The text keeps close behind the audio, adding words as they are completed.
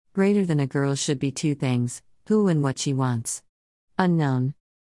Greater than a girl should be two things: who and what she wants. Unknown.